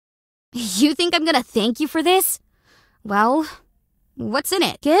You think I'm gonna thank you for this? Well, what's in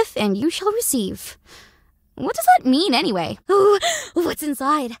it? Give and you shall receive. What does that mean anyway? Ooh, what's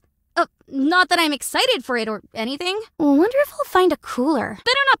inside? Not that I'm excited for it or anything. Wonder if I'll find a cooler.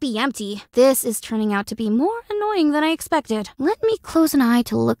 Better not be empty. This is turning out to be more annoying than I expected. Let me close an eye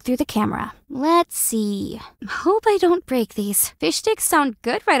to look through the camera. Let's see. Hope I don't break these. Fish sticks sound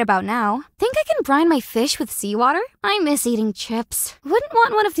good right about now. Think I can brine my fish with seawater? I miss eating chips. Wouldn't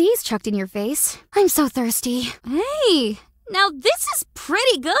want one of these chucked in your face. I'm so thirsty. Hey! Now this is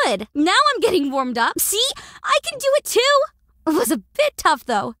pretty good. Now I'm getting warmed up. See? I can do it too. It was a bit tough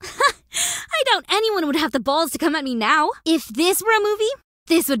though. I doubt anyone would have the balls to come at me now. If this were a movie,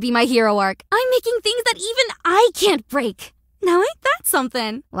 this would be my hero arc. I'm making things that even I can't break. Now ain't that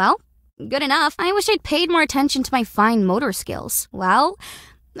something? Well, good enough. I wish I'd paid more attention to my fine motor skills. Well,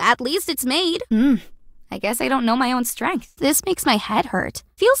 at least it's made. I guess I don't know my own strength. This makes my head hurt.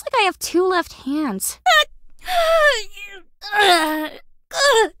 Feels like I have 2 left hands.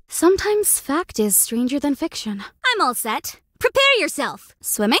 Sometimes fact is stranger than fiction. I'm all set. Prepare yourself.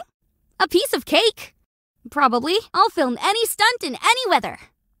 Swimming? A piece of cake? Probably. I'll film any stunt in any weather.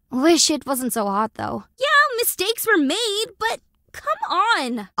 Wish it wasn't so hot, though. Yeah, mistakes were made, but come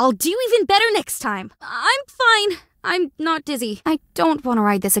on. I'll do even better next time. I'm fine. I'm not dizzy. I don't want to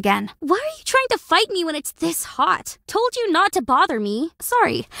ride this again. Why are you trying to fight me when it's this hot? Told you not to bother me.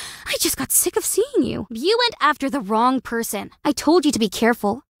 Sorry. I just got sick of seeing you. You went after the wrong person. I told you to be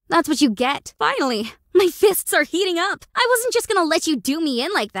careful. That's what you get. Finally. My fists are heating up. I wasn't just gonna let you do me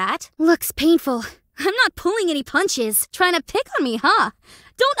in like that. Looks painful. I'm not pulling any punches. Trying to pick on me, huh?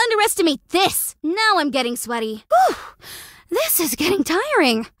 Don't underestimate this. Now I'm getting sweaty. Whew. This is getting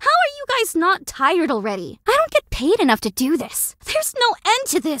tiring. How are you guys not tired already? I don't get paid enough to do this. There's no end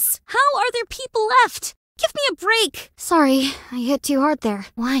to this. How are there people left? Give me a break. Sorry, I hit too hard there.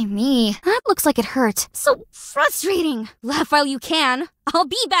 Why me? That looks like it hurt. So frustrating. Laugh while you can. I'll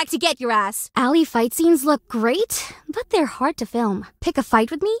be back to get your ass. Alley fight scenes look great, but they're hard to film. Pick a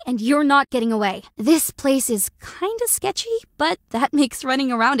fight with me and you're not getting away. This place is kinda sketchy, but that makes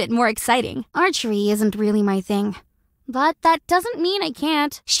running around it more exciting. Archery isn't really my thing. But that doesn't mean I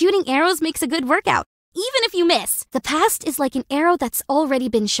can't. Shooting arrows makes a good workout. Even if you miss, the past is like an arrow that's already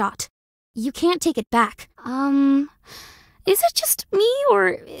been shot. You can't take it back. Is it just me, or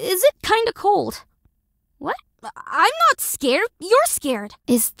is it kinda cold? What? I'm not scared. You're scared.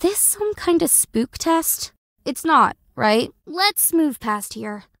 Is this some kind of spook test? It's not, right? Let's move past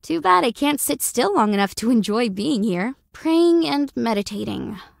here. Too bad I can't sit still long enough to enjoy being here. Praying and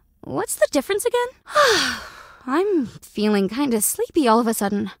meditating. What's the difference again? I'm feeling kinda sleepy all of a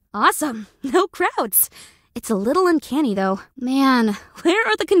sudden. Awesome. No crowds. It's a little uncanny, though. Man, where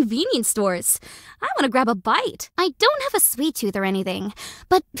are the convenience stores? I want to grab a bite. I don't have a sweet tooth or anything,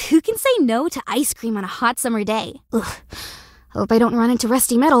 but who can say no to ice cream on a hot summer day? Ugh. Hope I don't run into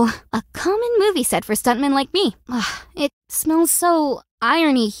rusty metal. A common movie set for stuntmen like me. It smells so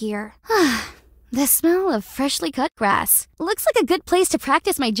irony here. The smell of freshly cut grass. Looks like a good place to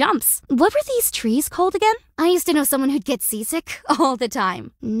practice my jumps. What were these trees called again? I used to know someone who'd get seasick all the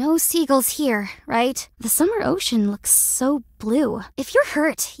time. No seagulls here, right? The summer ocean looks so blue. If you're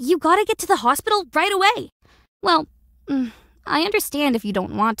hurt, you gotta get to the hospital right away. Well, I understand if you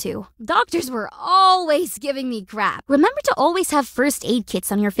don't want to. Doctors were always giving me crap. Remember to always have first aid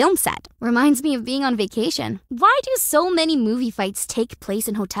kits on your film set. Reminds me of being on vacation. Why do so many movie fights take place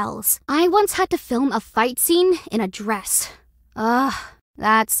in hotels? I once had to film a fight scene in a dress. Ugh,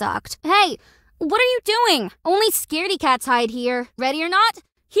 that sucked. Hey, what are you doing? Only scaredy cats hide here. Ready or not?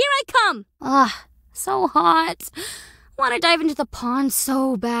 Here I come. Ugh, so hot. Want to dive into the pond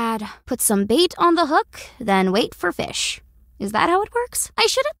so bad. Put some bait on the hook, then wait for fish. Is that how it works? I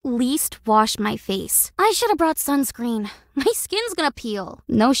should at least wash my face. I should have brought sunscreen. My skin's gonna peel.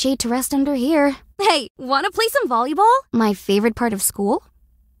 No shade to rest under here. Hey, wanna play some volleyball? My favorite part of school?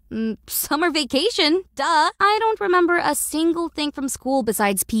 Summer vacation, duh. I don't remember a single thing from school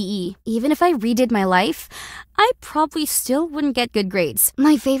besides PE. Even if I redid my life, I probably still wouldn't get good grades.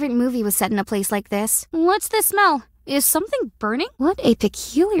 My favorite movie was set in a place like this. What's this smell? Is something burning? What a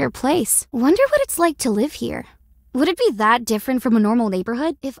peculiar place. Wonder what it's like to live here. Would it be that different from a normal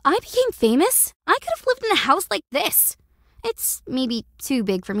neighborhood? If I became famous, I could have lived in a house like this. It's maybe too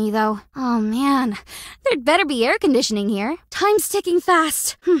big for me, though. Oh, man. There'd better be air conditioning here. Time's ticking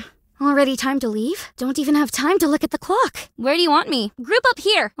fast. Already time to leave? Don't even have time to look at the clock. Where do you want me? Group up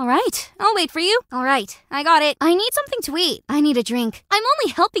here. All right. I'll wait for you. All right. I got it. I need something to eat. I need a drink. I'm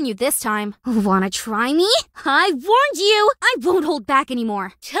only helping you this time. Wanna try me? I warned you. I won't hold back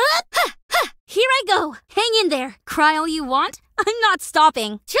anymore. Here I go. Hang in there. Cry all you want. I'm not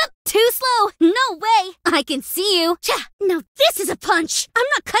stopping. Too slow. No way. I can see you. Now this is a punch. I'm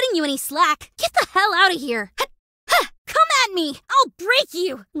not cutting you any slack. Get the hell out of here. Come at me. I'll break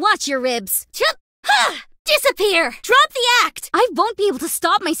you. Watch your ribs. Disappear. Drop the act. I won't be able to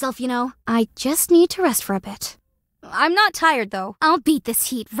stop myself, you know. I just need to rest for a bit. I'm not tired, though. I'll beat this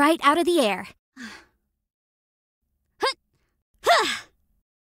heat right out of the air.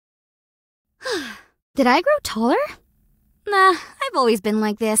 Did I grow taller? Nah, I've always been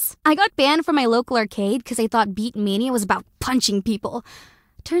like this. I got banned from my local arcade because they thought Beat Mania was about punching people.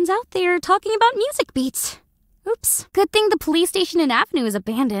 Turns out they're talking about music beats. Oops. Good thing the police station in Avenue is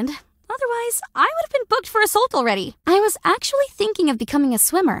abandoned. Otherwise, I would have been booked for assault already. I was actually thinking of becoming a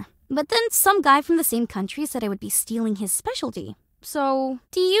swimmer, but then some guy from the same country said I would be stealing his specialty. So,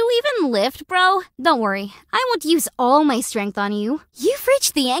 do you even lift, bro? Don't worry, I won't use all my strength on you. You've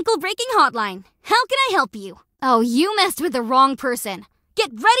reached the ankle-breaking hotline. How can I help you? Oh, you messed with the wrong person.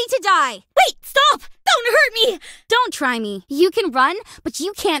 Get ready to die! Wait, stop! Don't hurt me! Don't try me. You can run, but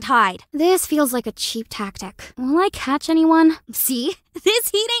you can't hide. This feels like a cheap tactic. Will I catch anyone? See? This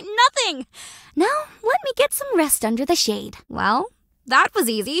heat ain't nothing! Now, let me get some rest under the shade. Well, that was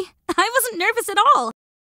easy. I wasn't nervous at all.